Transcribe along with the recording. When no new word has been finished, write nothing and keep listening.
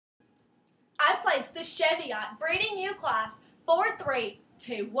placed the Cheviot breeding ewe class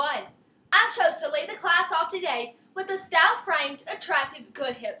 4321. I chose to lead the class off today with the stout-framed, attractive,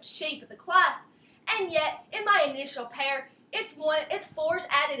 good-hipped sheep of the class, and yet, in my initial pair, it's four's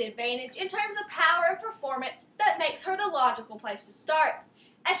added advantage in terms of power and performance that makes her the logical place to start,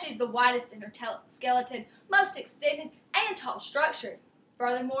 as she's the widest in her skeleton, most extended, and tall structured.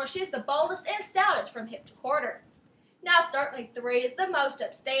 Furthermore, she's the boldest and stoutest from hip to quarter. Now, certainly 3 is the most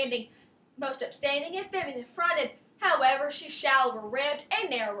upstanding and feminine-fronted. However, she's shallower ribbed and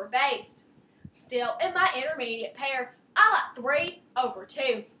narrower based. Still, in my intermediate pair, I like 3 over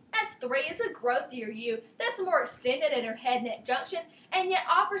 2, as 3 is a growthier ewe that's more extended in her head-neck junction and yet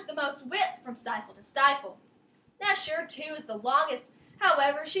offers the most width from stifle to stifle. Now, sure, 2 is the longest.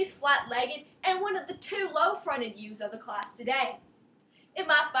 However, she's flat-legged and one of the 2 low-fronted ewes of the class today. In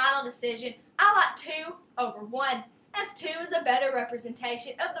my final decision, I like 2 over 1, as 2 is a better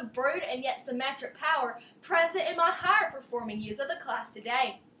representation of the brood and yet symmetric power present in my higher-performing ewes of the class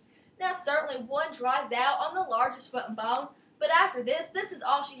today. Now, certainly 1 drives out on the largest foot and bone, but after this is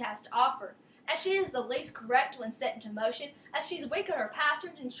all she has to offer, as she is the least correct when set into motion, as she's weak in her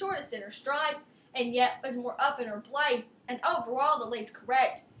pasterns and shortest in her stride, and yet is more up in her blade, and overall the least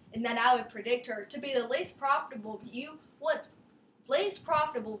correct, in that I would predict her to be the least profitable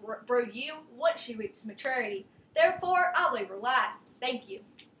brood ewe once she reaches maturity. Therefore, I'll leave her last. Thank you.